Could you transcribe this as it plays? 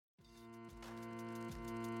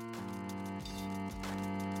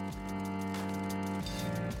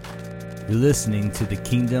You're listening to the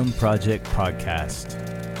Kingdom Project Podcast.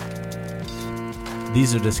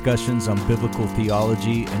 These are discussions on biblical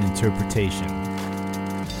theology and interpretation.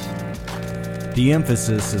 The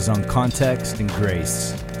emphasis is on context and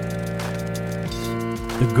grace.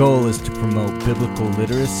 The goal is to promote biblical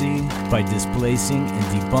literacy by displacing and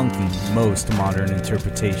debunking most modern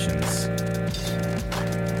interpretations.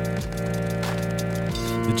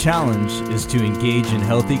 The challenge is to engage in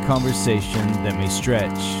healthy conversation that may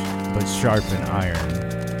stretch but sharpen iron.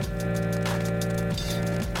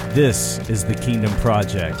 This is the Kingdom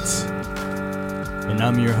Project, and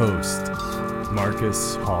I'm your host,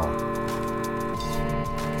 Marcus Hall.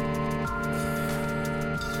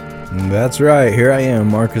 That's right, here I am,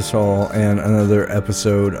 Marcus Hall, and another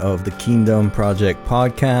episode of the Kingdom Project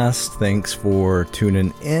Podcast. Thanks for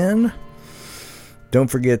tuning in. Don't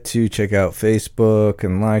forget to check out Facebook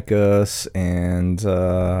and like us and,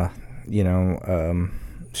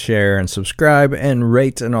 share and subscribe and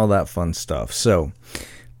rate and all that fun stuff. So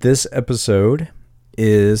this episode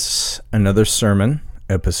is another sermon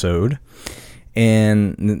episode,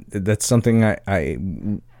 and that's something I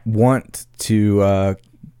want to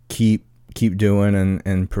keep doing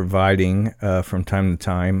and providing from time to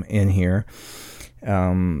time in here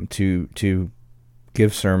to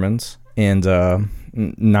give sermons, and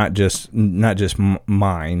not just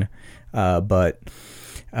mine, but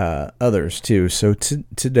others too. So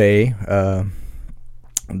today,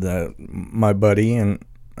 my buddy and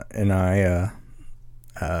I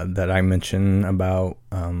that I mentioned about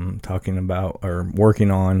talking about or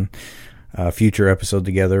working on a future episode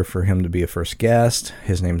together for him to be a first guest.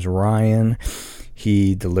 His name's Ryan.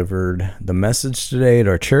 He delivered the message today at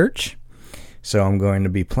our church, so I'm going to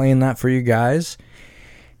be playing that for you guys.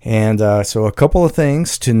 And so a couple of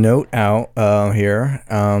things to note out here,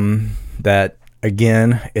 that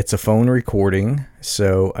again, it's a phone recording,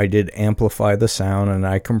 so I did amplify the sound and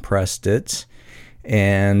I compressed it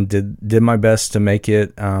and did my best to make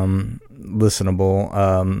it listenable.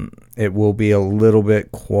 It will be a little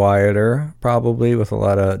bit quieter, probably, with a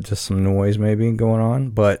lot of just some noise maybe going on,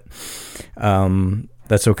 but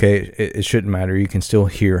that's okay. It shouldn't matter. You can still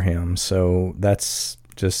hear him, so that's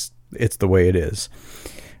just, it's the way it is.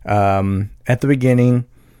 At the beginning,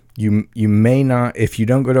 you may not, if you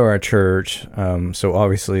don't go to our church, so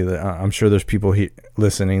obviously I'm sure there's people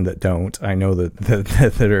listening that don't. I know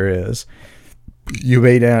that there is. You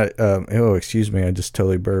may not, excuse me, I just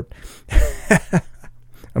totally burped.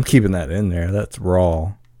 I'm keeping that in there. That's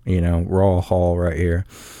raw, raw Hall right here.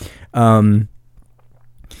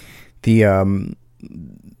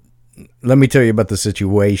 Let me tell you about the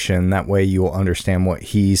situation. That way you'll understand what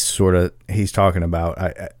he's talking about.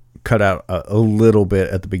 I cut out a little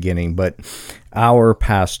bit at the beginning, but our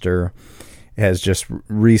pastor has just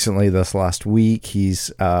recently, this last week,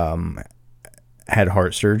 he's had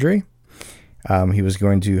heart surgery. He was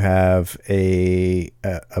going to have a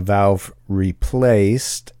valve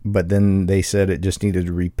replaced, but then they said it just needed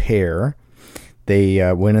repair.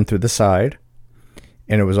 They went in through the side,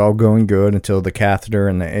 and it was all going good until the catheter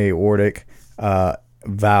and the aortic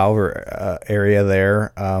valve or area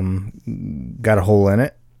there got a hole in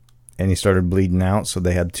it, and he started bleeding out. So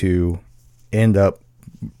they had to end up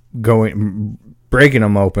breaking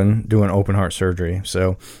him open, doing open heart surgery.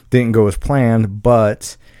 So didn't go as planned,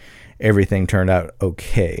 but everything turned out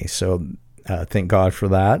okay. So thank God for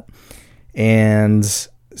that. And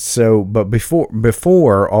so, but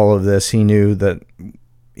before all of this, he knew that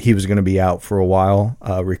he was going to be out for a while,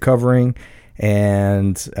 recovering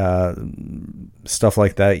and stuff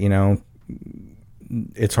like that.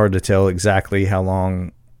 It's hard to tell exactly how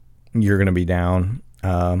long you're going to be down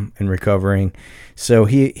and recovering. So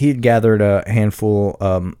he'd gathered a handful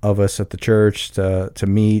of us at the church to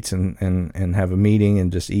meet and have a meeting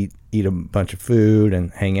and just eat a bunch of food and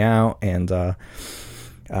hang out. And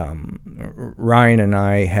Ryan and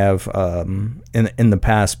I have in the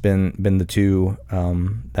past been the two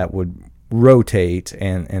that would rotate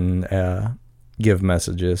and give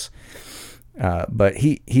messages. But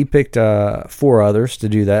he picked 4 others to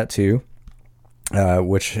do that too.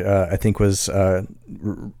 Which I think was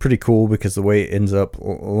pretty cool, because the way it ends up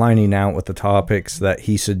lining out with the topics that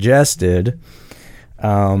he suggested,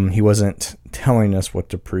 he wasn't telling us what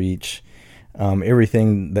to preach.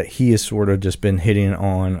 Everything that he has sort of just been hitting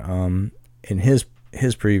on in his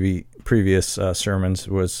previous sermons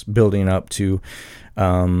was building up to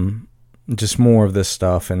just more of this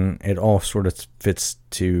stuff, and it all sort of fits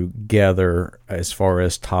together as far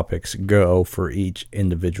as topics go for each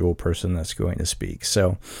individual person that's going to speak.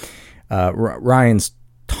 So Ryan's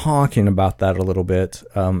talking about that a little bit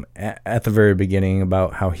at the very beginning,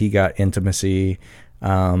 about how he got intimacy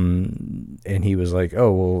And he was like,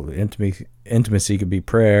 oh, well, intimacy could be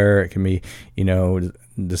prayer. It can be,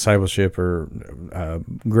 discipleship or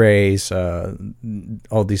grace,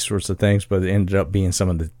 all these sorts of things. But it ended up being some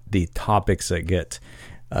of the topics that get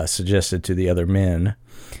suggested to the other men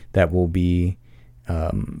that will be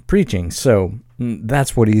preaching. So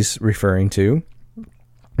that's what he's referring to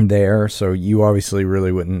there. So you obviously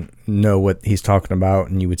really wouldn't know what he's talking about,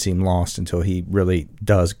 and you would seem lost until he really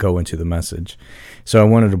does go into the message. So I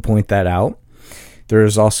wanted to point that out. There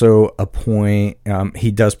is also a point,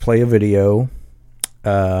 he does play a video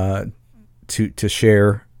to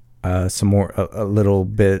share some more, a little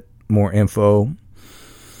bit more info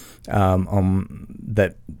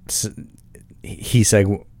that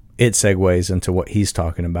it segues into what he's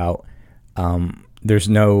talking about.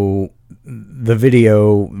 The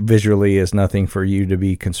video visually is nothing for you to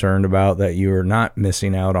be concerned about that you are not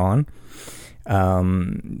missing out on.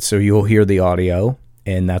 So you'll hear the audio,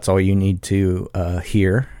 and that's all you need to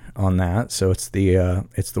hear on that. So it's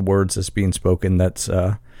the words that's being spoken that's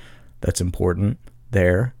important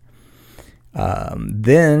there.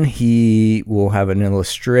 Then he will have an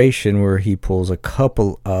illustration where he pulls a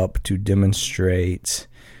couple up to demonstrate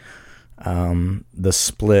the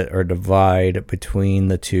split or divide between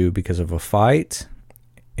the two because of a fight.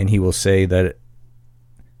 And he will say that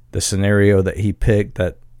the scenario that he picked,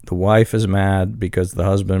 that the wife is mad because the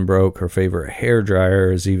husband broke her favorite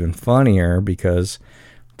hairdryer, is even funnier because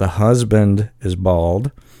the husband is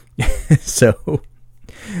bald. So,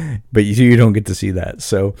 but you don't get to see that.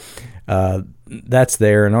 So that's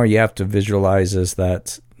there, and all you have to visualize is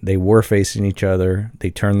that they were facing each other, they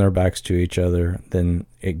turned their backs to each other, then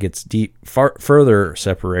it gets further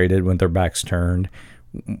separated when their backs turned.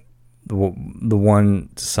 The one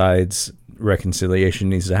side's reconciliation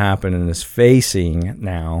needs to happen and is facing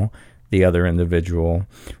now the other individual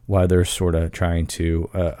while they're sort of trying to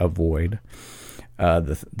avoid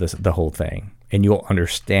the whole thing. And you'll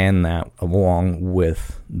understand that along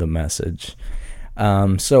with the message.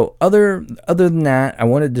 So other than that, I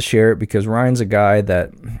wanted to share it because Ryan's a guy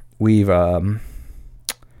that we've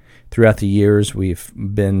throughout the years we've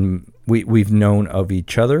known of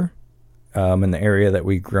each other in the area that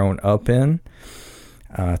we've grown up in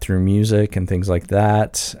through music and things like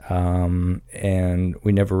that. And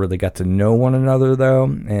we never really got to know one another though.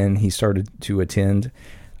 And he started to attend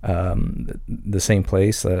the same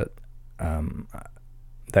place that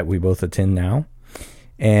we both attend now.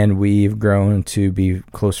 And we've grown to be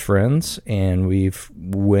close friends, and we've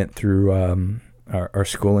went through our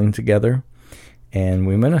schooling together, and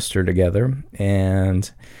we minister together.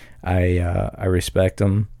 And I respect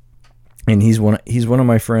him, and he's one of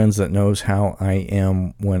my friends that knows how I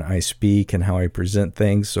am when I speak and how I present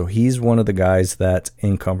things. So he's one of the guys that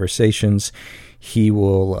in conversations he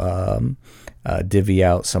will divvy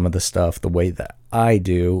out some of the stuff the way that I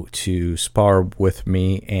do to spar with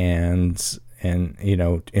me and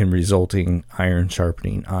in resulting iron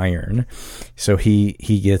sharpening iron. So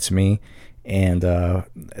he gets me, and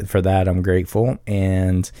for that I'm grateful.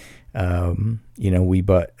 And we've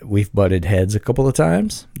butted heads a couple of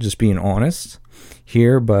times, just being honest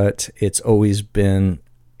here, but it's always been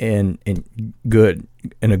in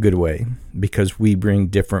a good way, because we bring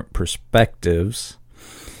different perspectives.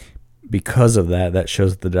 Because of that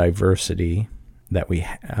shows the diversity that we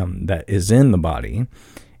that is in the body,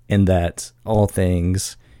 and that all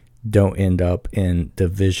things don't end up in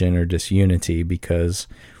division or disunity, because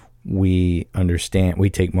we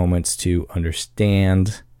take moments to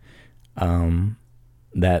understand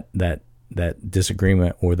that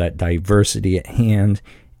disagreement or that diversity at hand,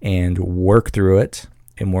 and work through it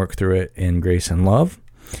in grace and love.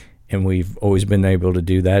 And we've always been able to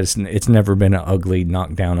do that. It's never been an ugly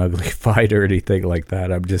knockdown, ugly fight or anything like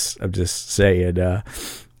that. I'm just saying,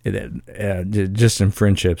 just in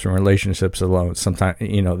friendships and relationships alone, sometimes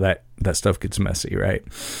that stuff gets messy, right?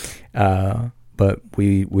 But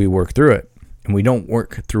we work through it, and we don't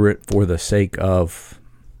work through it for the sake of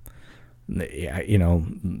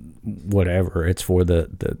whatever. It's for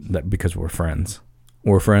the because we're friends.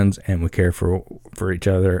 We're friends, and we care for each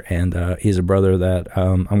other, and he's a brother that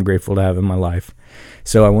I'm grateful to have in my life.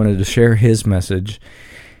 So I wanted to share his message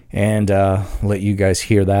and let you guys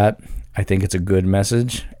hear that. I think it's a good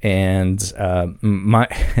message, and my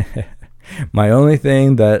only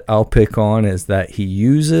thing that I'll pick on is that he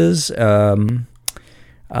uses the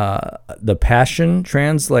Passion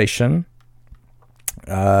Translation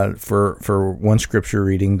for one scripture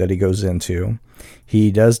reading that he goes into. He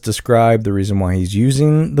does describe the reason why he's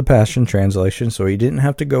using the Passion Translation, so he didn't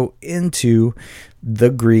have to go into the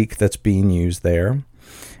Greek that's being used there.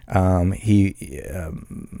 He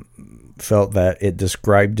felt that it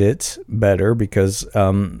described it better because,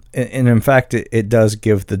 and in fact, it does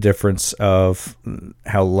give the difference of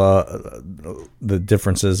how the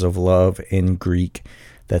differences of love in Greek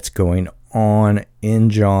that's going on in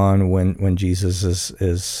John when Jesus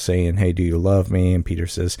is saying, "Hey, do you love me?" And Peter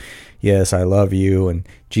says, "Yes, I love you." And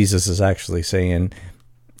Jesus is actually saying,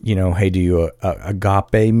 "Hey, do you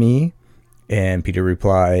agape me?" And Peter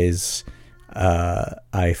replies,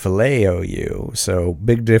 "I phileo you." So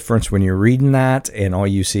big difference when you're reading that and all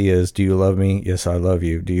you see is, "Do you love me? Yes, I love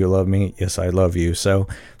you. Do you love me? Yes, I love you." So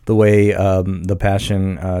the way the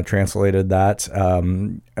Passion translated that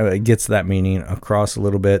gets that meaning across a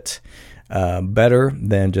little bit better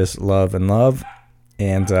than just love and love.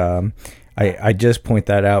 And I just point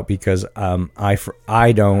that out because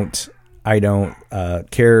I don't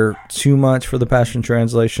care too much for the Passion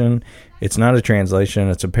Translation. It's not a translation;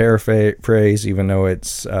 it's a paraphrase, even though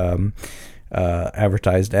it's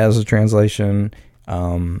advertised as a translation.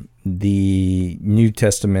 The New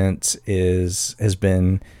Testament has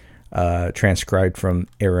been transcribed from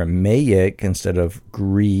Aramaic instead of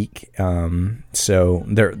Greek. So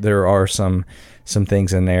there are some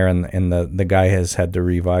things in there, and the guy has had to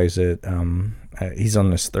revise it. He's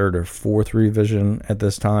on his third or fourth revision at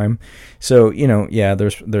this time. So,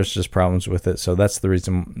 there's just problems with it. So that's the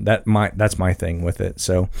reason that's my thing with it.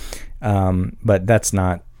 So, but that's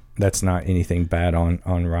not anything bad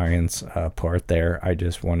on Ryan's part there. I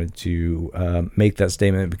just wanted to make that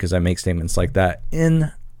statement because I make statements like that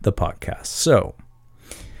in the podcast. So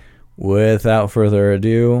without further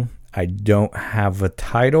ado, I don't have a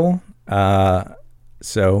title.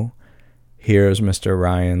 So here's Mr.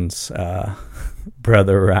 Ryan's,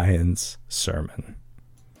 Brother Ryan's sermon.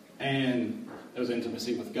 And it was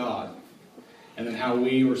intimacy with God. And then how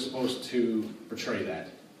we were supposed to portray that.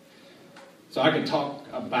 So I could talk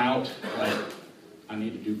about, I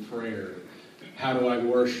need to do prayer. How do I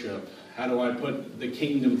worship? How do I put the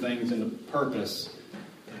kingdom things into purpose?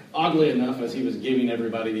 Oddly enough, as he was giving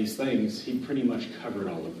everybody these things, he pretty much covered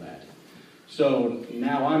all of that. So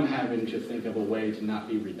now I'm having to think of a way to not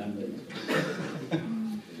be redundant.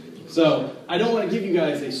 So I don't want to give you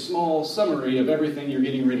guys a small summary of everything you're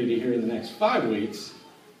getting ready to hear in the next 5 weeks.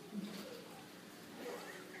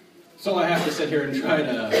 So I have to sit here and try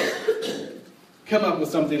to come up with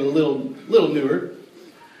something a little newer.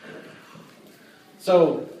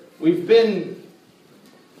 So we've been,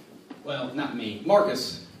 well, not me,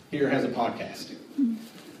 Marcus here has a podcast.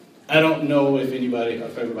 I don't know if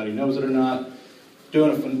everybody knows it or not.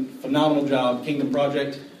 Doing a phenomenal job. Kingdom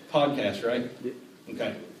Project podcast, right? Yeah.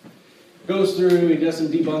 Okay. Goes through, he does some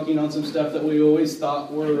debunking on some stuff that we always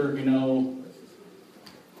thought were,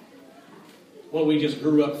 what we just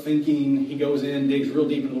grew up thinking. He goes in, digs real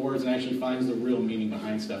deep into the words, and actually finds the real meaning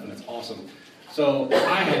behind stuff, and it's awesome. So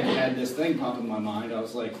I had this thing pop in my mind. I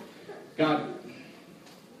was like, God,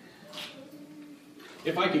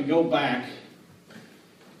 if I could go back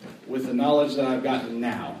with the knowledge that I've gotten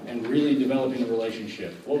now and really developing a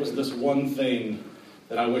relationship, what was this one thing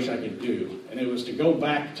that I wish I could do? And it was to go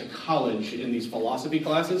back to college in these philosophy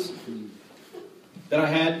classes that I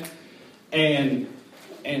had and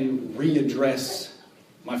readdress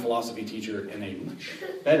my philosophy teacher in a much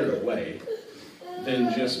better way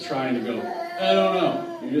than just trying to go, I don't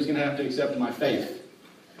know, you're just going to have to accept my faith,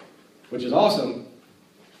 which is awesome,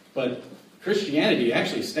 but Christianity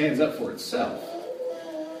actually stands up for itself.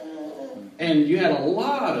 And you had a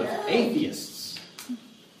lot of atheists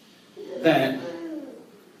that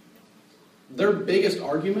their biggest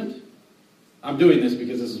argument, I'm doing this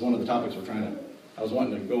because this is one of the topics I was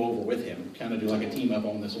wanting to go over with him, kind of do like a team up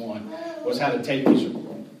on this one, was how to take these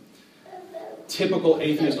typical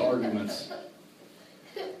atheist arguments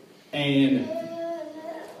and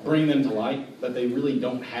bring them to light, that they really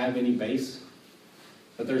don't have any base,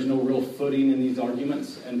 that there's no real footing in these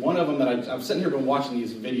arguments. And one of them that I'm sitting here been watching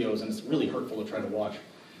these videos, and it's really hurtful to try to watch,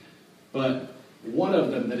 but one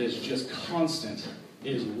of them that is just constant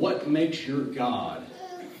is what makes your God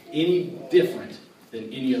any different than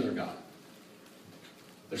any other God.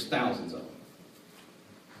 There's thousands of them.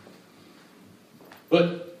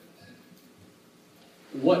 But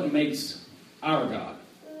what makes our God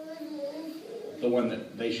the one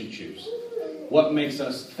that they should choose? What makes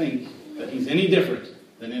us think that he's any different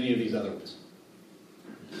than any of these other ones?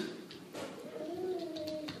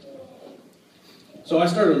 So I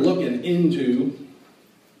started looking into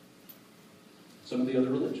some of the other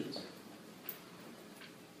religions.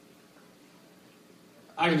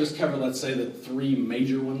 I can just cover, let's say, the three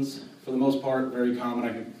major ones for the most part, very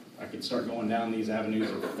common. I could start going down these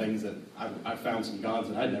avenues of things that I found some gods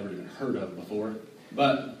that I'd never even heard of before.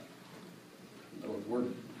 But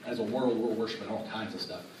as a world, we're worshiping all kinds of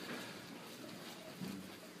stuff.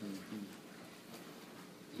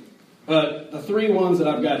 But the three ones that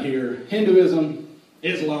I've got here, Hinduism,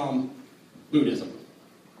 Islam, Buddhism.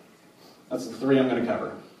 That's the three I'm going to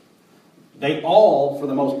cover. They all, for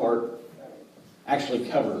the most part, actually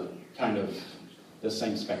cover kind of the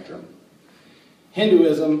same spectrum.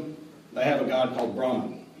 Hinduism, they have a god called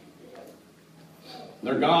Brahman.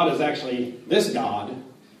 Their god is actually, this god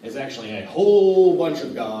is actually a whole bunch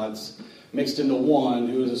of gods mixed into one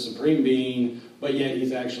who is a supreme being, but yet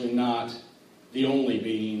he's actually not the only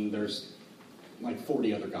being. There's like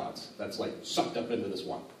 40 other gods that's like sucked up into this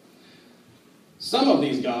one. Some of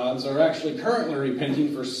these gods are actually currently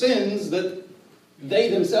repenting for sins that they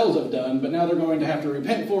themselves have done, but now they're going to have to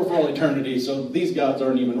repent for all eternity, so these gods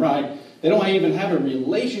aren't even right. They don't even have a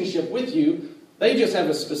relationship with you. They just have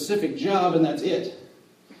a specific job, and that's it.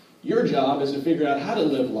 Your job is to figure out how to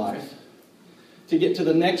live life, to get to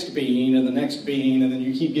the next being, and the next being, and then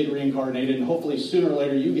you keep getting reincarnated, and hopefully sooner or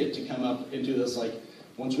later you get to come up into this, like,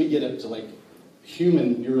 once we get up to, like,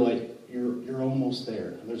 human, you're almost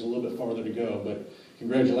there. There's a little bit farther to go, but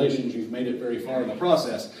congratulations, you've made it very far in the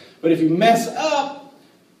process. But if you mess up,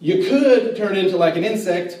 you could turn into like an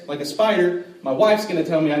insect, like a spider. My wife's going to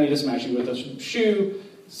tell me I need to smash you with a shoe,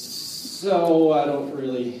 so I don't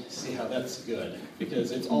really see how that's good,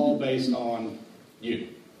 because it's all based on you.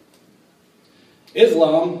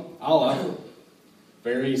 Islam, Allah,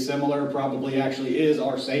 very similar, probably actually is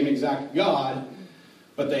our same exact God,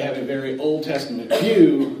 but they have a very Old Testament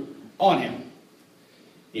view on him.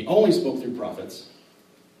 He only spoke through prophets.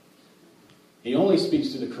 He only speaks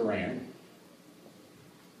to the Quran.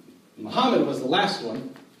 Muhammad was the last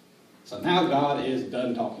one, so now God is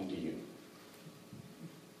done talking to you.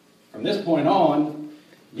 From this point on,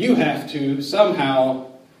 you have to somehow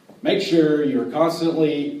make sure you're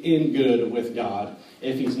constantly in good with God.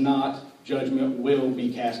 If he's not, judgment will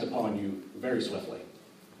be cast upon you very swiftly.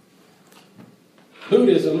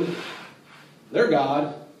 Buddhism, their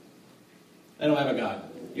God, they don't have a God.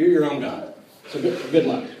 You're your own God. So good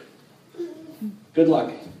luck. Good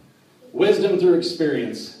luck. Wisdom through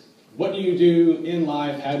experience. What do you do in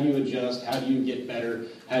life? How do you adjust? How do you get better?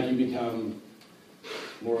 How do you become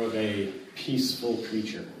more of a peaceful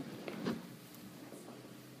creature?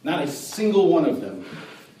 Not a single one of them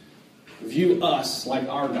view us like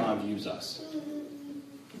our God views us.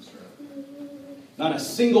 Not a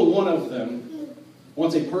single one of them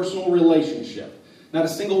wants a personal relationship. Not a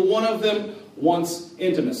single one of them wants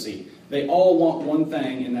intimacy. They all want one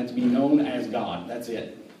thing, and that's to be known as God. That's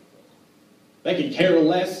it. They could care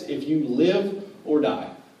less if you live or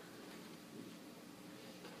die.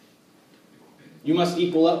 You must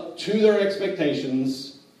equal up to their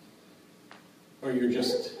expectations, or you're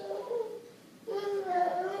just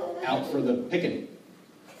out for the picking.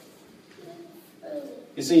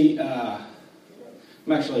 You see, I'm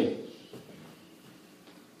actually...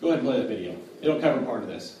 Go ahead and play that video. It'll cover part of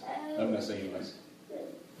this. I'm going to say anyways.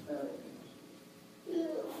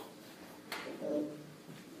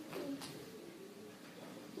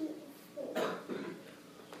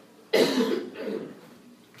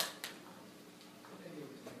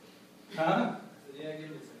 Huh? Yeah, give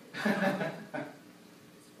me a second.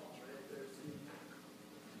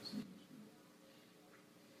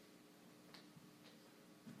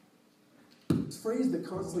 Phrase that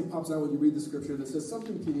constantly pops out when you read the scripture that says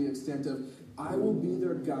something to the extent of, I will be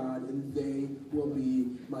their God and they will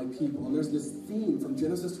be my people. And there's this theme from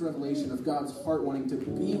Genesis to Revelation of God's heart wanting to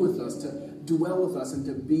be with us, to dwell with us, and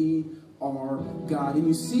to be our God. And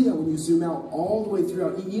you see that when you zoom out all the way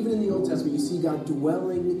throughout, even in the Old Testament, you see God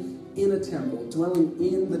dwelling in a temple, dwelling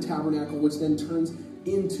in the tabernacle, which then turns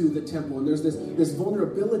into the temple. And there's this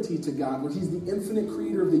vulnerability to God where he's the infinite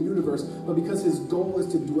creator of the universe, but because his goal is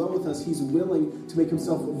to dwell with us, he's willing to make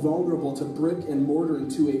himself vulnerable to brick and mortar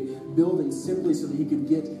into a building simply so that he could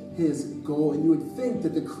get his goal. And you would think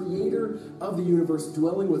that the creator of the universe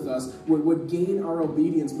dwelling with us would gain our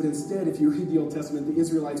obedience, but instead, if you read the Old Testament, the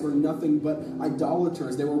Israelites were nothing but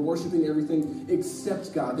idolaters. They were worshiping everything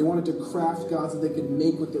except God. They wanted to craft gods that they could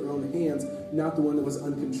make with their own hands, not the one that was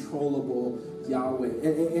uncontrollable, Yahweh.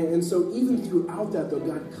 And so even throughout that, though,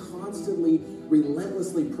 God constantly,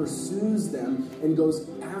 relentlessly pursues them and goes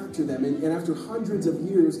after them. And after hundreds of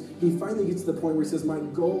years, he finally gets to the point where he says, my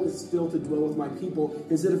goal is still to dwell with my people.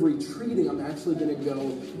 Instead of retreating, I'm actually going to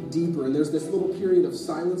go deeper. And there's this little period of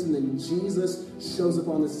silence, and then Jesus shows up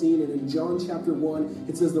on the scene. And in John chapter 1,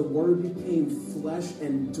 it says the Word became flesh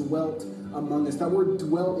and dwelt among us. That word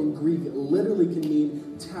dwelt in Greek literally can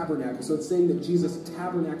mean tabernacle. So it's saying that Jesus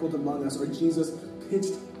tabernacled among us, or Jesus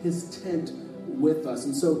pitched his tent with us.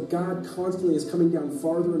 And so God constantly is coming down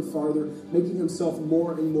farther and farther, making himself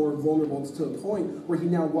more and more vulnerable to the point where he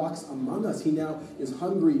now walks among us. He now is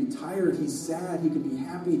hungry, tired, he's sad, he can be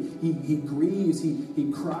happy, he grieves,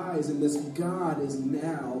 he cries, and this God is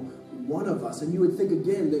now one of us. And you would think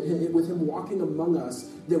again that with him walking among us,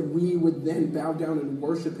 that we would then bow down and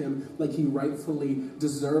worship him like he rightfully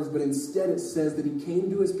deserved. But instead it says that he came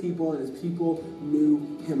to his people and his people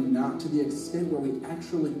knew him not, to the extent where we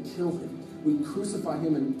actually kill him. We crucify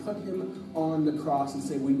him and put him on the cross and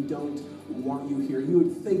say, we don't want you here. You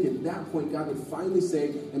would think at that point God would finally say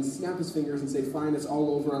and snap his fingers and say, fine, it's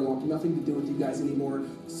all over. I want nothing to do with you guys anymore.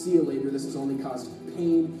 See you later. This has only caused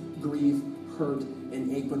pain, grief, hurt,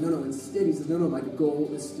 and ache. But no, instead he says, no, my goal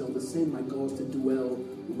is still the same. My goal is to dwell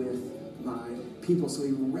with my people. So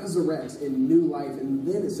he resurrects in new life, and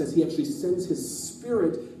then it says he actually sends his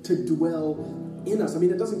Spirit to dwell in us. I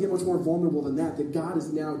mean, it doesn't get much more vulnerable than that God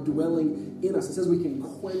is now dwelling in us. It says we can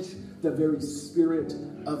quench the very Spirit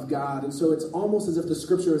of God. And so it's almost as if the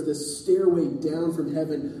scripture is this stairway down from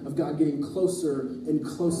heaven of God getting closer and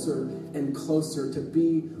closer and closer to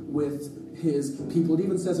be with his people. It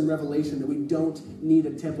even says in Revelation that we don't need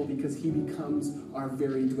a temple because he becomes our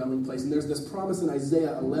very dwelling place. And there's this promise in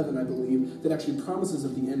Isaiah 11, I believe, that actually promises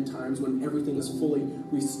of the end times when everything is fully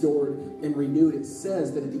restored and renewed. It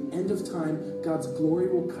says that at the end of time, God's glory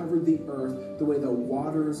will cover the earth the way the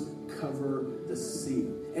waters cover the sea.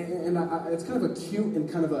 And it's kind of a cute and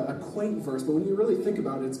kind of a quaint verse, but when you really think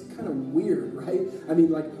about it, it's kind of weird, right? I mean,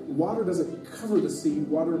 like, water doesn't cover the sea.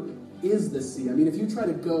 Water is the sea. I mean, if you try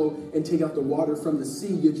to go and take out the water from the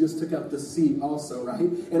sea, you just took out the sea also, right?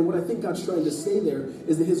 And what I think God's trying to say there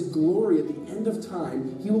is that his glory at the end of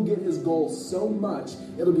time, he will get his goal so much,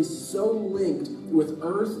 it'll be so linked with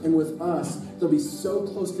earth and with us, they'll be so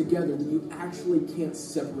close together that you actually can't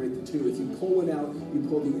separate the two. If you pull one out, you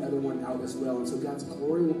pull the other one out as well. And so God's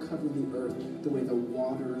glory will cover the earth the way the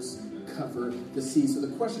waters cover the sea. So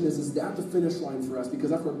the question is that the finish line for us? Because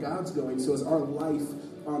that's where God's going. So is our life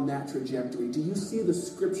on that trajectory? Do you see the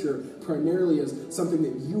scripture primarily as something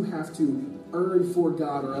that you have to earn for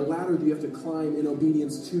God, or a ladder that you have to climb in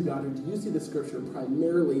obedience to God? Or do you see the scripture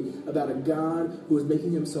primarily about a God who is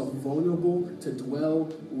making himself vulnerable to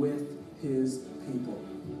dwell with his people?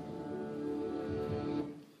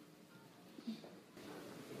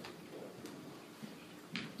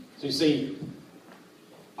 So you see,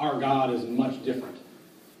 our God is much different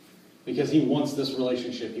because he wants this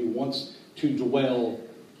relationship. He wants to dwell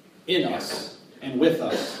in us and with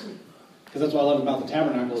us. Because that's what I love about the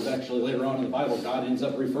tabernacle is actually later on in the Bible, God ends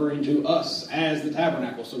up referring to us as the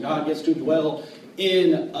tabernacle. So God gets to dwell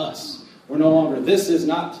in us. We're no longer, this is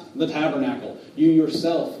not the tabernacle. You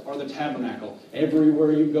yourself are the tabernacle.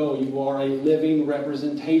 Everywhere you go, you are a living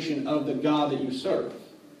representation of the God that you serve.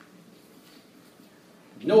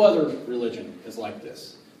 No other religion is like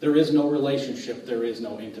this. There is no relationship. There is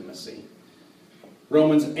no intimacy.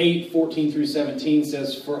 Romans 8:14-17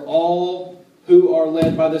 says, "For all who are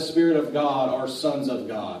led by the Spirit of God are sons of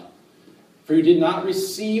God. For you did not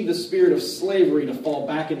receive the spirit of slavery to fall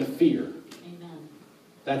back into fear." Amen.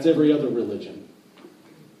 That's every other religion.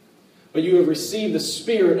 "But you have received the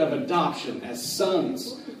spirit of adoption as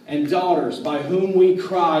sons and daughters, by whom we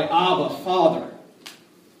cry, Abba, Father."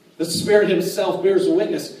 The Spirit himself bears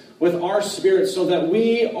witness with our spirit so that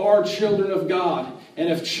we are children of God. And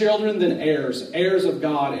if children, then heirs, heirs of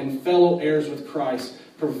God and fellow heirs with Christ,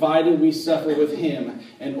 provided we suffer with him,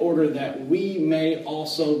 in order that we may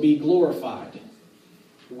also be glorified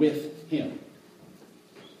with him.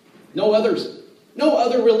 No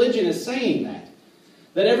other religion is saying that.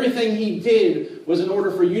 That everything he did was in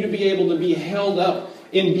order for you to be able to be held up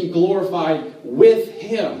and be glorified with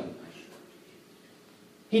him.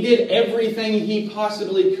 He did everything he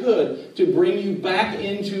possibly could to bring you back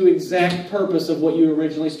into exact purpose of what you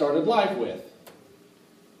originally started life with.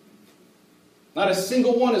 Not a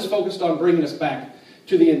single one is focused on bringing us back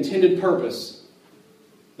to the intended purpose.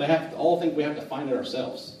 They all think we have to find it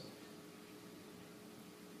ourselves.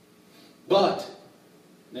 But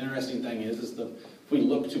the interesting thing is that if we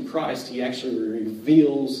look to Christ, he actually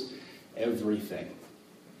reveals everything.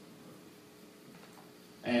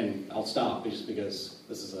 And I'll stop just because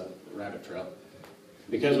this is a rabbit trail.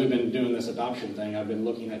 Because we've been doing this adoption thing, I've been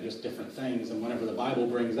looking at just different things. And whenever the Bible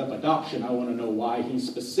brings up adoption, I want to know why he's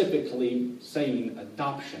specifically saying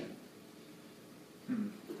adoption.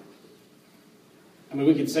 I mean,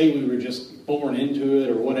 we could say we were just born into it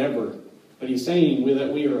or whatever. But he's saying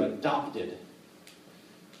that we are adopted.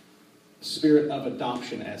 The spirit of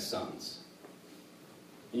adoption as sons.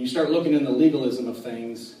 And you start looking in the legalism of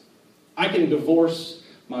things. I can divorce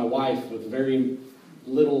my wife with very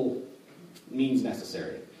little means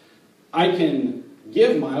necessary. I can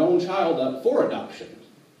give my own child up for adoption.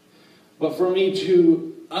 But for me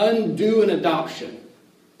to undo an adoption,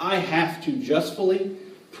 I have to justly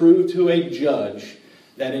prove to a judge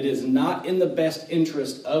that it is not in the best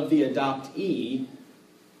interest of the adoptee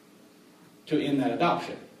to end that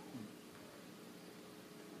adoption.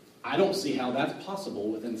 I don't see how that's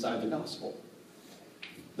possible with inside the gospel.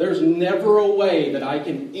 There's never a way that I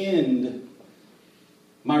can end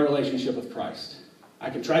my relationship with Christ.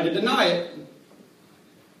 I can try to deny it,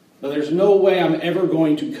 but there's no way I'm ever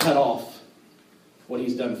going to cut off what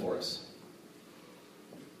he's done for us.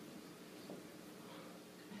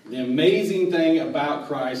 The amazing thing about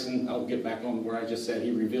Christ, and I'll get back on where I just said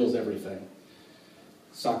he reveals everything.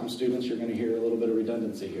 Soccer students, you're going to hear a little bit of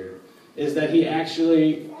redundancy here, is that he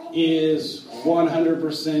actually is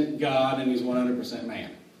 100% God and he's 100%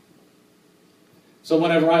 man. So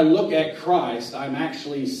whenever I look at Christ, I'm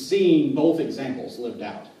actually seeing both examples lived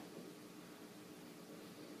out.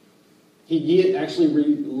 He actually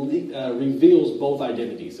reveals both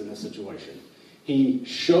identities in this situation. He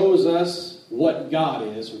shows us what God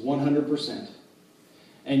is 100%,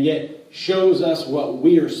 and yet shows us what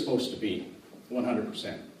we are supposed to be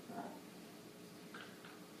 100%.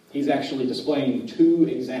 He's actually displaying two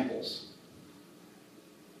examples.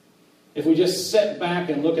 If we just sit back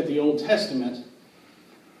and look at the Old Testament,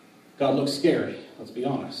 God looks scary, let's be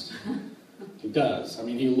honest. He does. I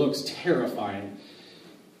mean, he looks terrifying.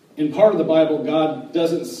 In part of the Bible, God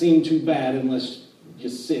doesn't seem too bad unless you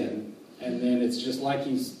sin. And then it's just like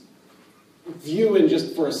he's viewing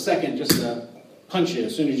just for a second just to punch you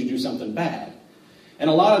as soon as you do something bad. And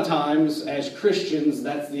a lot of times, as Christians,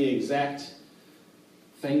 that's the exact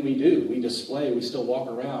thing we do. We display, we still walk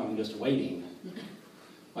around just waiting.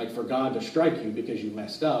 Like for God to strike you because you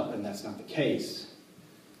messed up, and that's not the case.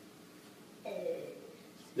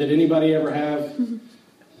 Did anybody ever have...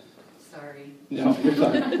 Sorry. No, you're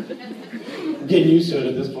fine. I'm getting used to it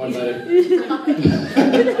at this point, buddy.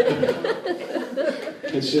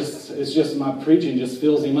 It's just my preaching just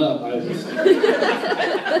fills him up.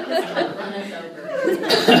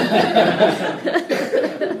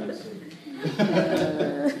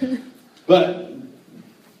 But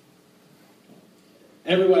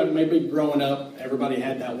everyone, maybe growing up, everybody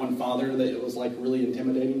had that one father that it was like really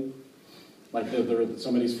intimidating. Like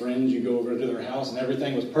somebody's friends, you go over to their house and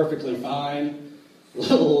everything was perfectly fine,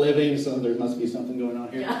 living. So there must be something going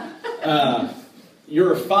on here. Yeah.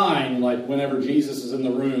 You're fine, like whenever Jesus is in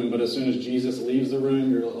the room, but as soon as Jesus leaves the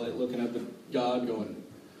room, you're like looking up at God, going,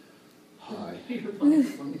 "Hi."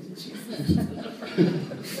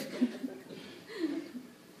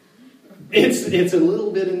 It's a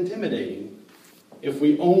little bit intimidating if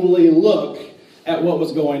we only look at what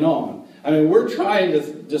was going on. I mean, we're trying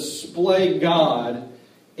to display God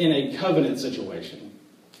in a covenant situation.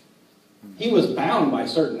 He was bound by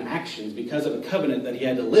certain actions because of a covenant that he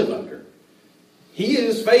had to live under. He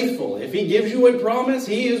is faithful. If he gives you a promise,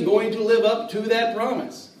 he is going to live up to that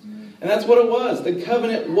promise. And that's what it was. The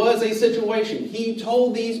covenant was a situation. He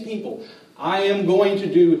told these people, I am going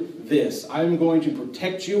to do this. I am going to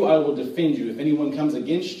protect you. I will defend you. If anyone comes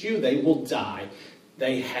against you, they will die.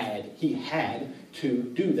 He had to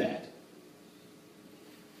do that.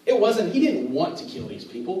 He didn't want to kill these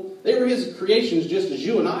people. They were his creations just as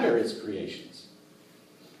you and I are his creations.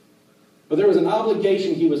 But there was an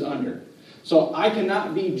obligation he was under. So I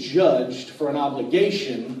cannot be judged for an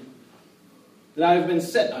obligation that I have been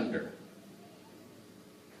set under.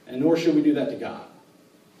 And nor should we do that to God.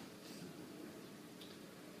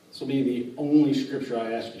 This will be the only scripture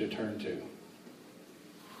I ask you to turn to.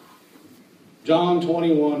 John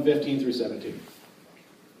 21, 15 through 17.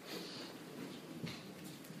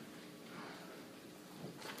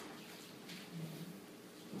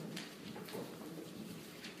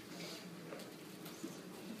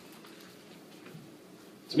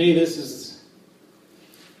 To me, this is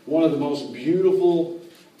one of the most beautiful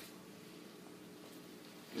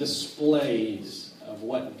displays of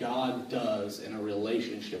what God does in a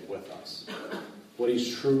relationship with us. What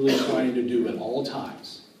he's truly trying to do at all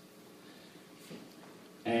times.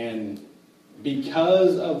 And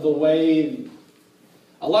because of the way...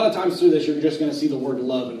 A lot of times through this, you're just going to see the word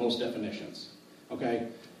love in most definitions. Okay?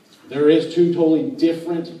 There is two totally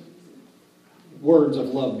different words of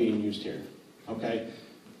love being used here. Okay?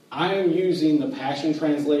 I am using the Passion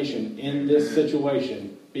Translation in this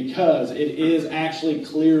situation because it is actually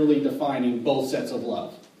clearly defining both sets of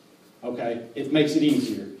love. Okay? It makes it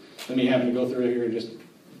easier than me having to go through here and just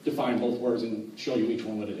define both words and show you each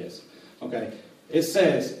one what it is. Okay? It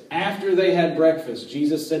says, after they had breakfast,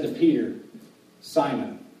 Jesus said to Peter,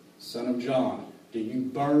 Simon, son of John, Do you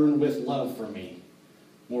burn with love for me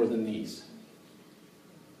more than these?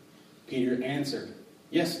 Peter answered,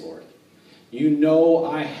 Yes, Lord. You know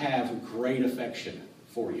I have great affection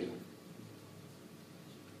for you.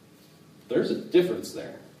 There's a difference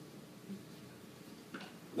there.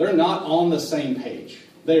 They're not on the same page.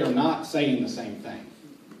 They are not saying the same thing.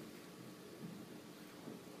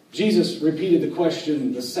 Jesus repeated the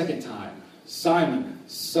question the second time. Simon,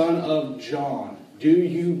 son of John, do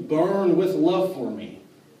you burn with love for me?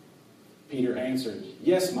 Peter answered,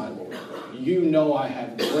 Yes, my Lord. You know I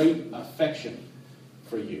have great affection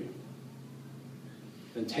for you.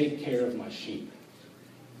 Then take care of my sheep.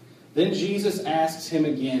 Then Jesus asks him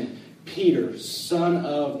again, Peter, son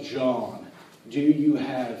of John, do you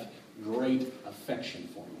have great affection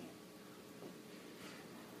for me?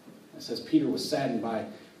 It says Peter was saddened by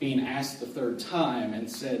being asked the third time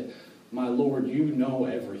and said, My Lord, you know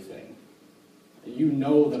everything. You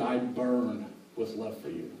know that I burn with love for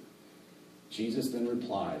you. Jesus then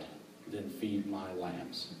replied, Then feed my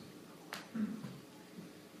lambs.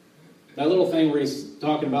 That little thing where he's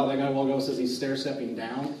talking about, that guy a while ago says he's stair-stepping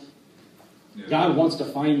down. Yeah. God wants to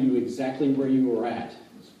find you exactly where you were at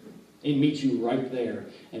and meet you right there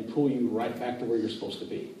and pull you right back to where you're supposed to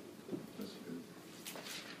be.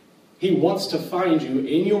 He wants to find you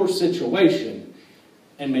in your situation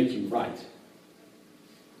and make you right.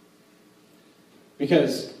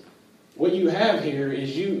 Because what you have here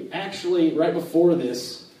is you actually, right before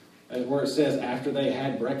this, where it says after they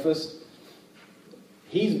had breakfast,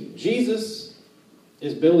 Jesus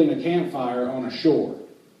is building a campfire on a shore.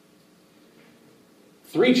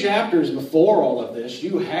 3 chapters before all of this,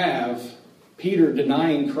 you have Peter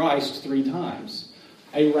denying Christ 3 times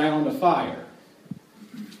around a fire.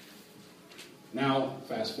 Now,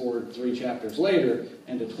 fast forward 3 chapters later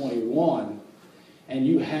into 21, and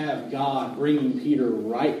you have God bringing Peter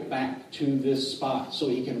right back to this spot so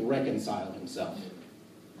he can reconcile himself.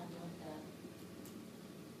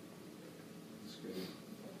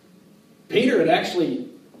 Peter had actually,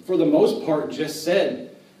 for the most part, just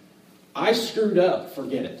said, I screwed up,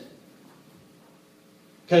 forget it.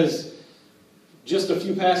 Because just a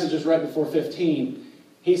few passages right before 15,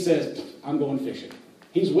 he says, I'm going fishing.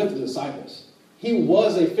 He's with the disciples. He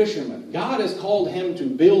was a fisherman. God has called him to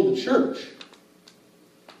build the church.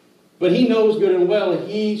 But he knows good and well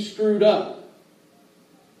he screwed up.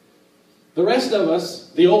 The rest of us,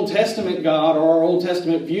 the Old Testament God or our Old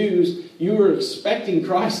Testament views, you were expecting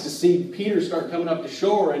Christ to see Peter start coming up to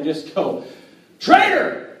shore and just go,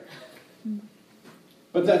 traitor!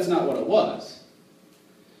 But that's not what it was.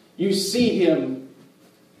 You see him,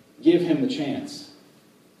 give him the chance.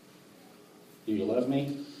 Do you love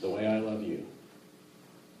me the way I love you?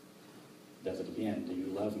 Does it again. Do you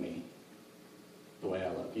love me the way I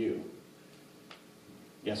love you?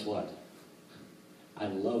 Guess what? I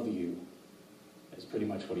love you is pretty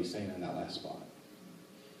much what he's saying in that last spot.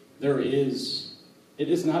 It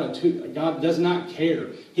is not God does not care.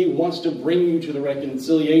 He wants to bring you to the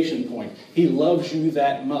reconciliation point. He loves you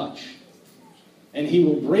that much. And he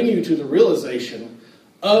will bring you to the realization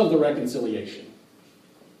of the reconciliation.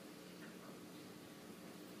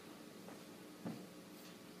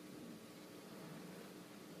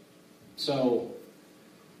 So,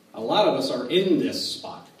 a lot of us are in this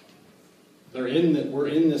spot. We're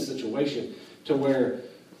in this situation to where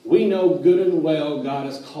we know good and well God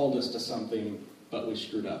has called us to something, but we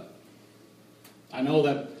screwed up. I know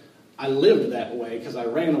that I lived that way because I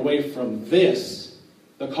ran away from this,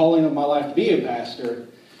 the calling of my life to be a pastor,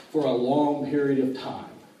 for a long period of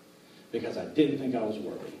time because I didn't think I was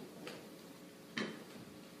worthy.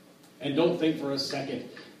 And don't think for a second,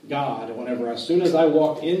 God, as soon as I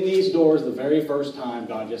walked in these doors the very first time,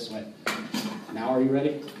 God just went, now are you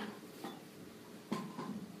ready?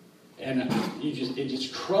 And it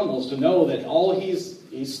just crumbles to know that all he's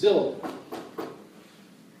still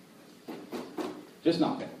just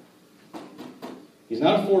knocking. He's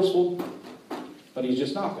not forceful, but he's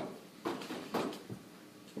just knocking.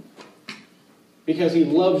 Because he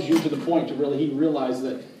loves you to the point to really, he realized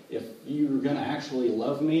that if you're going to actually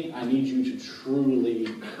love me, I need you to truly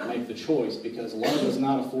make the choice, because love is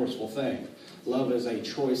not a forceful thing. Love is a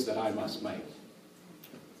choice that I must make.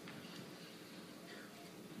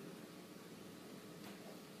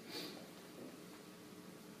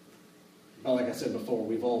 Well, like I said before,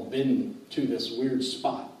 we've all been to this weird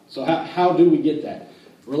spot. So how do we get that?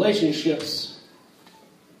 Relationships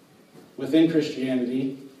within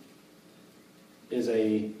Christianity is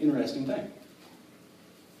an interesting thing.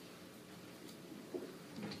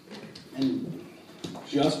 And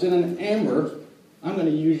Justin and Amber, I'm going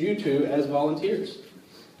to use you two as volunteers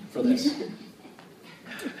for this.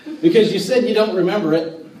 Because you said you don't remember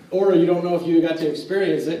it, or you don't know if you got to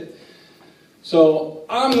experience it. So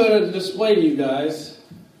I'm going to display to you guys,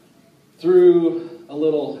 through a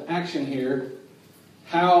little action here,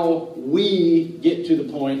 how we get to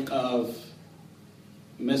the point of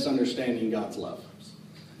misunderstanding God's love.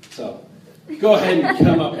 So, go ahead and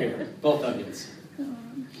come up here, both of you.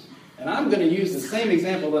 And I'm going to use the same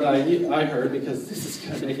example that I heard, because this is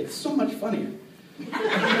going to make it so much funnier.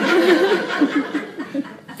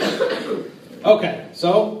 Okay,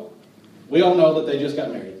 so we all know that they just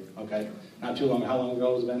got married, okay? Not too long. How long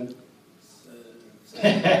ago has it been?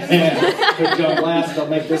 Good job, last. Don't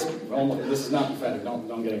make this. This is not prophetic.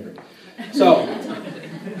 Don't get angry.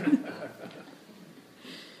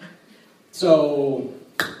 So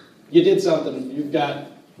you did something. You've got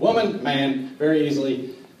woman, man, very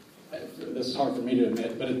easily. This is hard for me to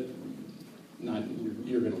admit, but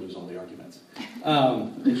you're going to lose all the arguments.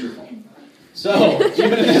 It's your fault. So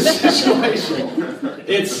even in this situation,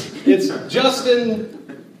 it's Justin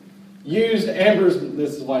used Amber's.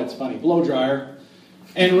 This is why it's funny. Blow dryer.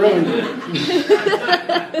 And ruined it.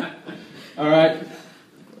 All right?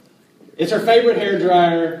 It's her favorite hair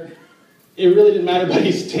dryer. It really didn't matter, but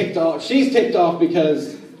he's ticked off. She's ticked off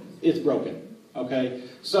because it's broken. Okay?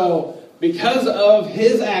 So, because of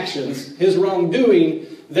his actions, his wrongdoing,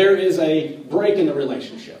 there is a break in the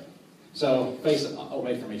relationship. So, face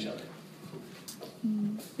away from each other.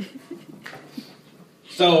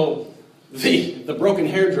 So, the broken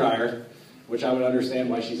hair dryer, which I would understand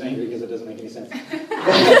why she's angry, because it doesn't make any sense,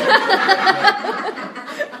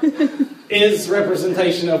 is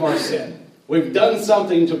representation of our sin. We've done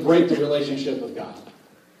something to break the relationship with God.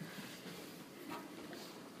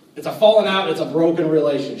 It's a fallen out, it's a broken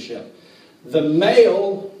relationship. The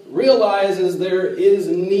male realizes there is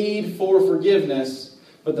need for forgiveness,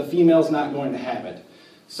 but the female's not going to have it.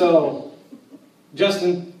 So,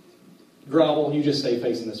 Justin, grovel, you just stay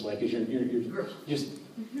facing this way, because you're just...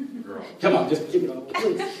 Come on, just give it.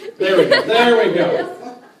 Please. There we go. There we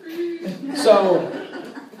go. So,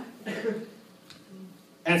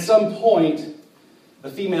 at some point, the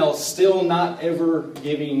female is still not ever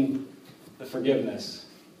giving the forgiveness.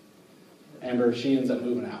 Amber, she ends up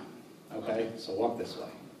moving out. Okay? So walk this way.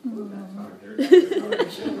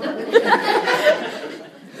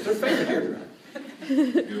 It's her favorite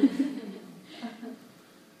hairdryer.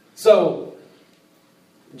 So,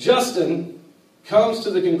 Justin comes to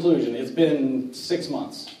the conclusion, it's been 6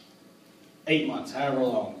 months, 8 months, however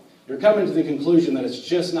long. You're coming to the conclusion that it's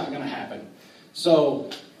just not going to happen. So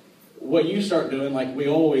what you start doing, like we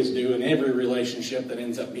always do in every relationship that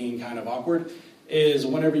ends up being kind of awkward, is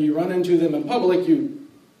whenever you run into them in public, you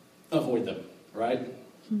avoid them, right?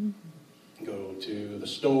 Mm-hmm. Go to the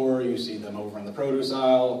store, you see them over in the produce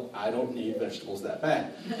aisle. I don't need vegetables that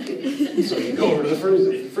bad. So you go over to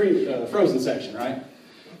the frozen section, right?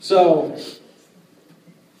 So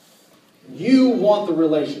you want the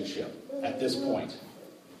relationship at this point,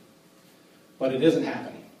 but it isn't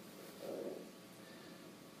happening.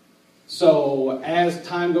 So as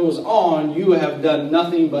time goes on, you have done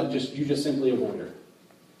nothing but you just simply avoid her.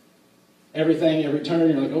 Everything, every turn,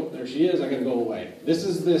 you're like, oh, there she is, I gotta go away. This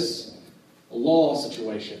is this law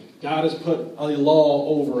situation. God has put a law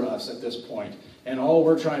over us at this point, and all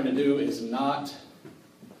we're trying to do is not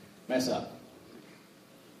mess up.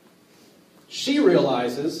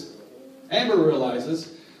 Amber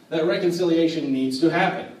realizes that reconciliation needs to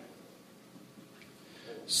happen.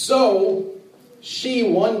 So, she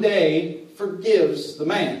one day forgives the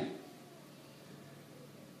man.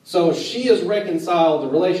 So she has reconciled the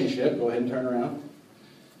relationship. Go ahead and turn around.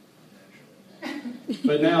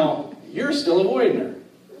 But now you're still avoiding her.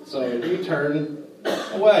 So you turn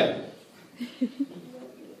away.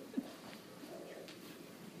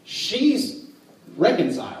 She's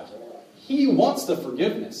reconciled. He wants the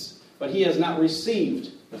forgiveness, but he has not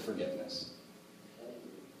received the forgiveness.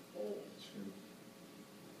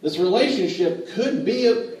 This relationship could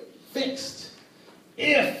be fixed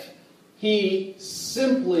if he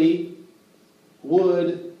simply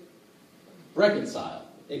would reconcile,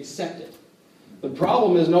 accept it. The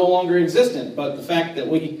problem is no longer existent, but the fact that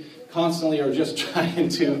we constantly are just trying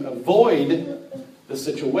to avoid the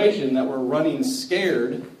situation, that we're running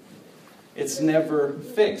scared, it's never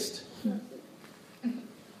fixed.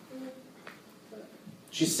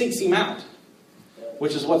 She seeks him out,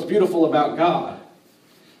 which is what's beautiful about God,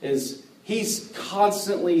 is he's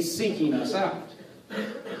constantly seeking us out.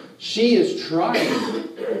 She is trying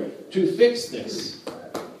to fix this.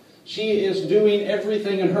 She is doing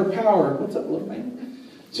everything in her power, what's up, little man,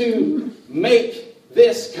 to make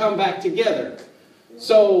this come back together.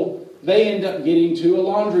 So they end up getting to a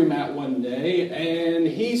laundromat one day, and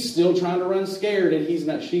he's still trying to run scared, and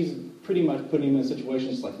she's pretty much putting him in a situation.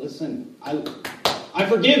 It's like, listen, I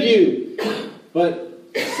forgive you. But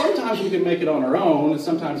sometimes we can make it on our own, and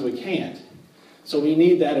sometimes we can't. So we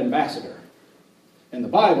need that ambassador. In the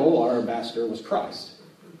Bible, our ambassador was Christ.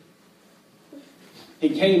 He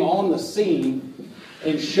came on the scene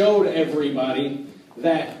and showed everybody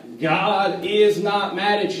that God is not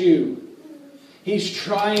mad at you. He's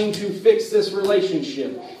trying to fix this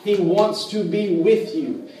relationship. He wants to be with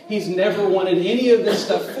you. He's never wanted any of this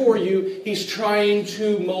stuff for you. He's trying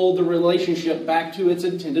to mold the relationship back to its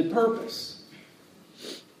intended purpose.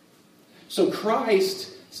 So Christ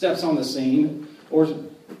steps on the scene, or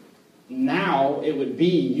now it would be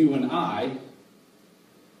you and I,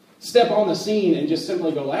 step on the scene and just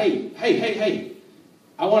simply go, hey,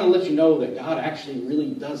 I want to let you know that God actually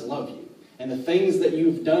really does love you. And the things that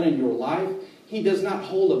you've done in your life, He does not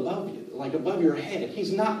hold above you, like above your head.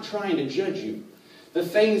 He's not trying to judge you. The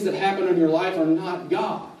things that happen in your life are not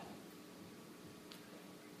God.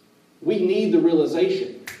 We need the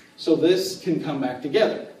realization so this can come back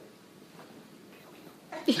together.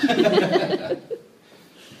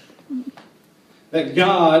 That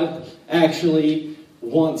God actually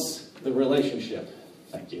wants the relationship.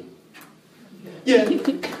 Thank you. Yeah.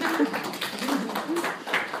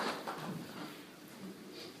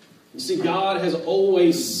 You see, God has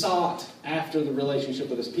always sought after the relationship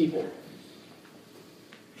with His people.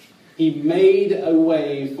 He made a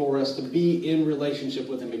way for us to be in relationship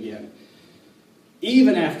with Him again.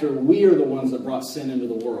 Even after we are the ones that brought sin into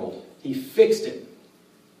the world, He fixed it.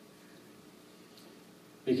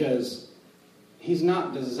 Because He's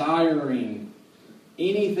not desiring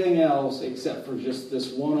anything else except for just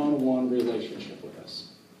this one-on-one relationship with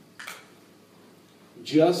us.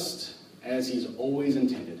 Just as He's always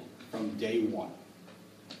intended from day one.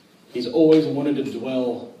 He's always wanted to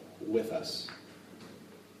dwell with us.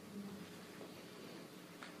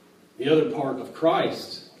 The other part of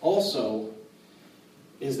Christ also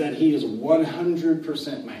is that He is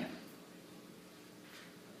 100% man.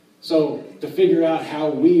 So, to figure out how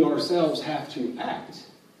we ourselves have to act,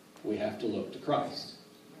 we have to look to Christ.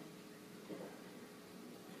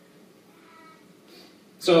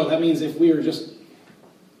 So, that means if we are just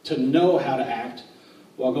to know how to act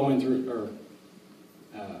while going through,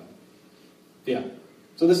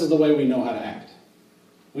 So this is the way we know how to act.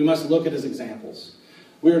 We must look at His examples.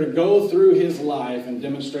 We are to go through His life and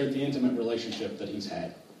demonstrate the intimate relationship that He's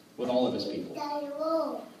had with all of His people.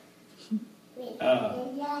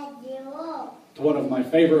 One of my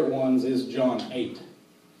favorite ones is John 8.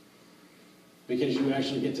 Because you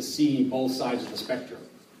actually get to see both sides of the spectrum.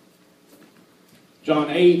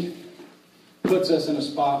 John 8 puts us in a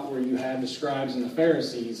spot where you have the scribes and the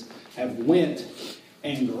Pharisees have went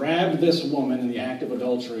and grabbed this woman in the act of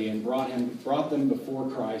adultery and brought them before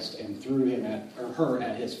Christ and threw her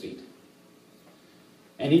at His feet.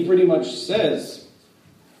 And he pretty much says,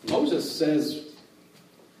 Moses says,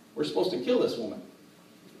 we're supposed to kill this woman.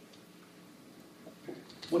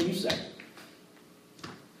 What do you say?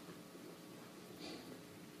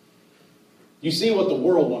 You see what the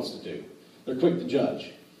world wants to do. They're quick to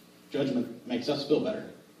judge. Judgment makes us feel better.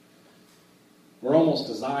 We're almost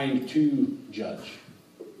designed to judge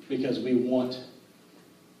because we want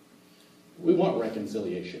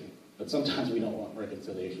reconciliation. But sometimes we don't want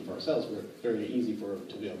reconciliation for ourselves. We're very easy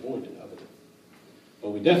to be avoided of it. But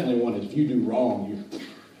we definitely want it. If you do wrong,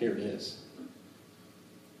 here it is.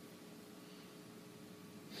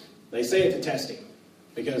 They say it to testing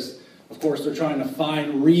because, of course, they're trying to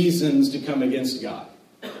find reasons to come against God.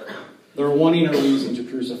 They're wanting a reason to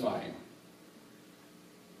crucify Him.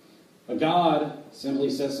 But God simply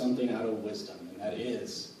says something out of wisdom, and that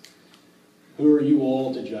is, who are you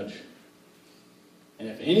all to judge? And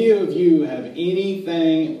if any of you have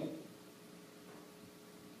anything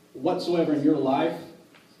whatsoever in your life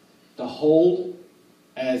to hold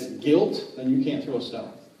as guilt, then you can't throw a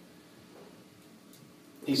stone.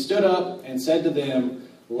 He stood up and said to them,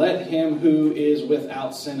 let him who is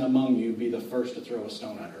without sin among you be the first to throw a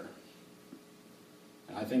stone at her.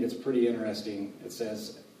 And I think it's pretty interesting. It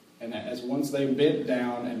says, and as once they bit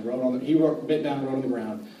down and wrote on the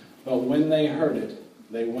ground, but when they heard it,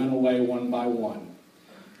 they went away one by one,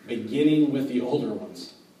 beginning with the older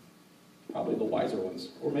ones, probably the wiser ones,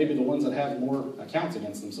 or maybe the ones that have more accounts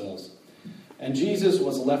against themselves. And Jesus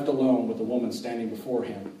was left alone with the woman standing before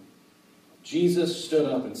Him. Jesus stood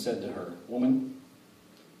up and said to her, woman,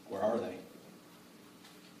 where are they?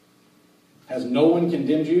 Has no one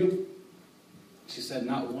condemned you? She said,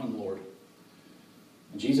 not one, Lord.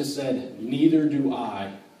 And Jesus said, neither do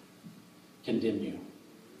I condemn you.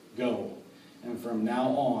 Go, and from now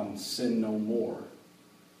on, sin no more.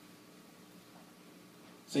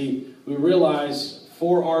 See, we realize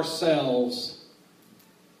for ourselves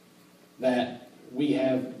that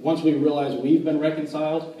once we realize we've been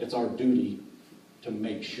reconciled, it's our duty to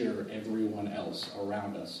make sure everyone else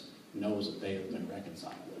around us knows that they have been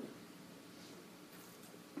reconciled.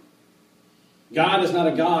 God is not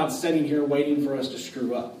a God sitting here waiting for us to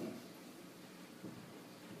screw up.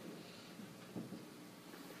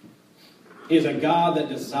 He is a God that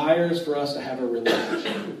desires for us to have a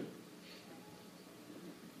relationship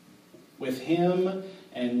with Him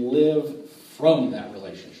and live from that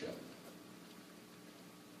relationship.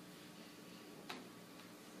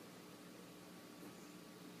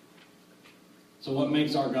 So what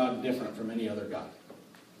makes our God different from any other God?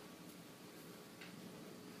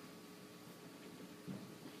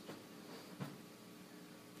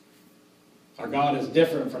 Our God is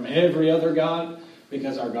different from every other God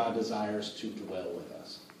because our God desires to dwell with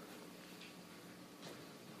us.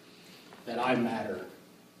 That I matter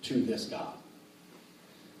to this God.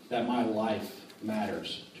 That my life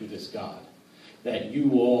matters to this God. That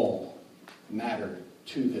you all matter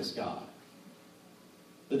to this God.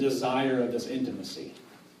 The desire of this intimacy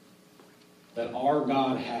that our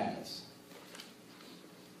God has.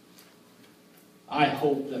 I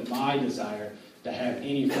hope that my desire to have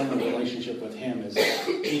any form of relationship with Him is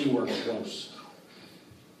anywhere close.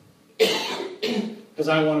 Because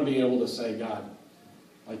I want to be able to say, God,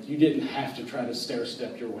 like you didn't have to try to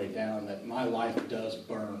stair-step your way down, that my life does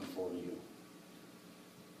burn for you.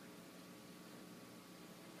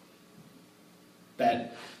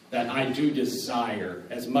 That I do desire,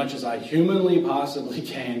 as much as I humanly possibly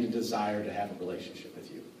can, to desire to have a relationship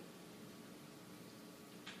with you.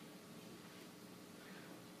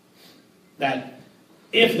 That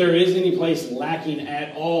if there is any place lacking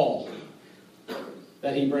at all,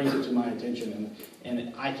 that He brings it to my attention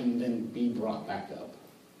and I can then be brought back up.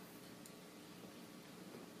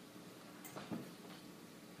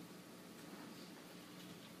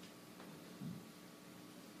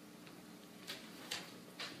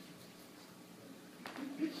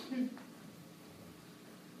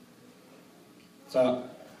 So,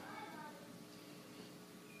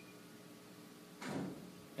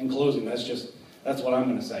 in closing, that's what I'm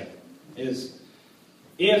going to say, is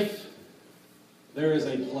if there is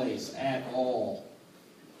a place at all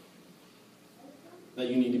that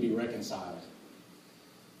you need to be reconciled,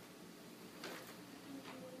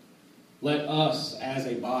 let us as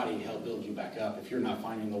a body help build you back up if you're not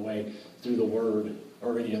finding the way through the Word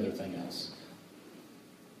or any other thing else.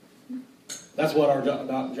 That's what our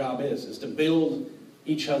job is to build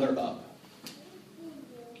each other up.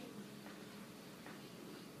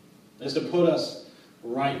 Is to put us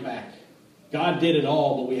right back. God did it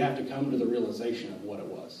all, but we have to come to the realization of what it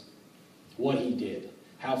was. What He did.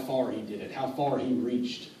 How far He did it. How far He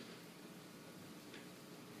reached.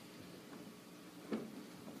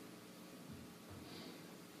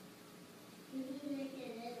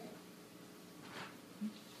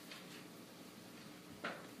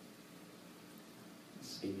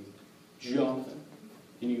 Let's see. Jonathan,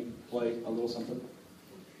 can you play a little something?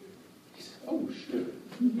 Oh, shoot.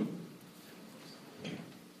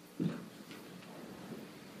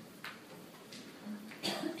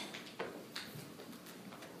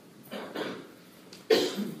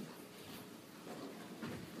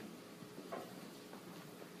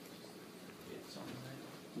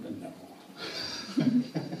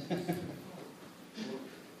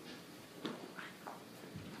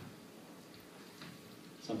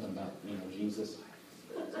 Something about, Jesus.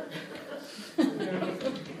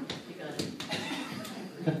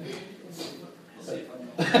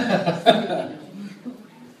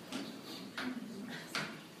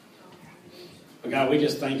 But God, we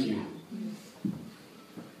just thank you.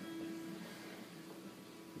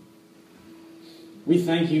 We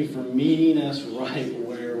thank you for meeting us right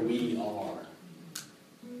where we are.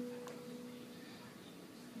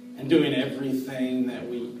 And doing everything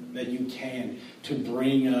that you can to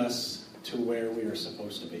bring us to where we are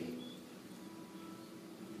supposed to be.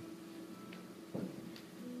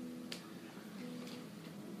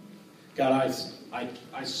 God,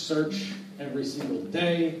 I search every single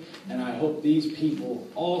day, and I hope these people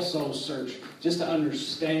also search just to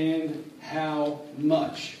understand how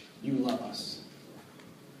much you love us.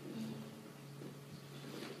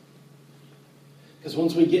 Because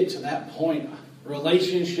once we get to that point,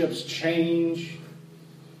 relationships change,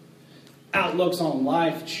 outlooks on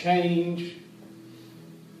life change.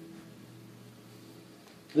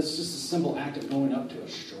 This is just a simple act of going up to a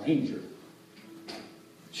stranger.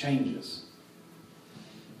 Changes.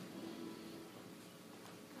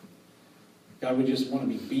 God, we just want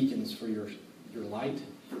to be beacons for your light,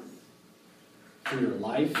 for your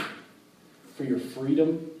life, for your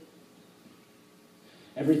freedom.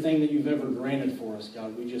 Everything that you've ever granted for us,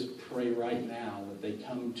 God, we just pray right now that we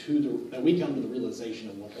come to the realization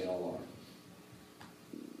of what they all are.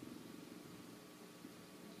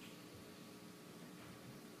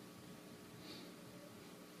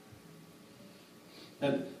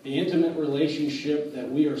 That the intimate relationship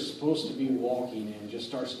that we are supposed to be walking in just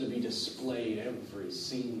starts to be displayed every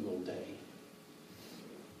single day.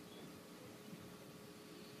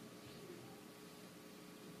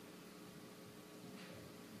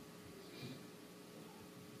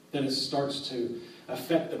 That it starts to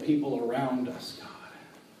affect the people around us, God.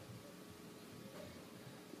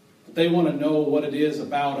 That they want to know what it is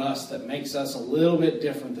about us that makes us a little bit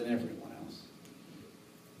different than everyone else.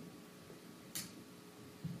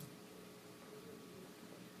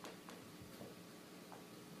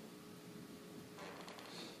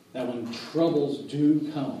 That when troubles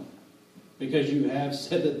do come, because you have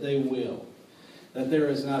said that they will, that there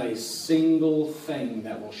is not a single thing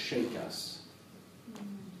that will shake us.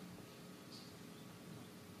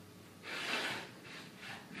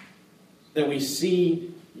 That we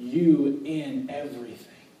see you in everything.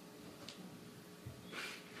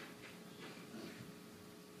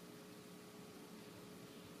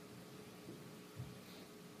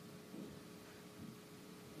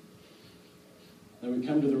 That we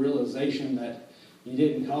come to the realization that you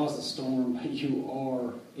didn't cause the storm, but you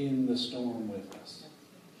are in the storm with us.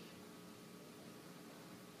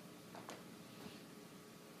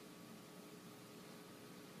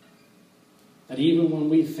 That even when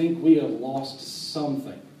we think we have lost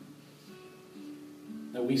something,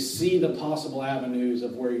 that we see the possible avenues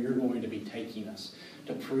of where you're going to be taking us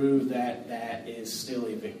to prove that that is still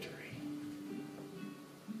a victory.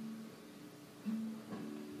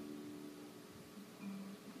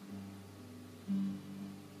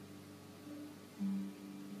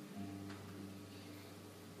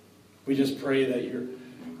 We just pray that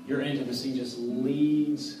your intimacy just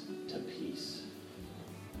leads to peace.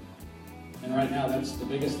 And right now, that's the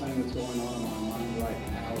biggest thing that's going on in my mind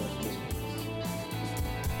right now is just peace.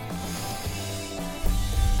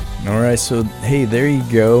 All right, so hey, there you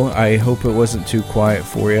go. I hope it wasn't too quiet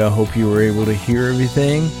for you. I hope you were able to hear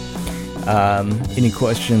everything. Any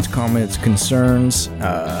questions, comments, concerns,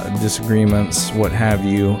 disagreements, what have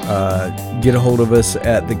you, get a hold of us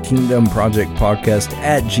at the Kingdom Project Podcast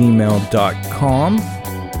at gmail.com.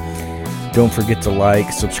 Don't forget to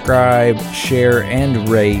like, subscribe, share, and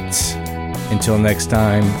rate. Until next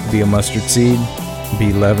time, be a mustard seed,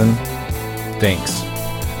 be leaven. Thanks.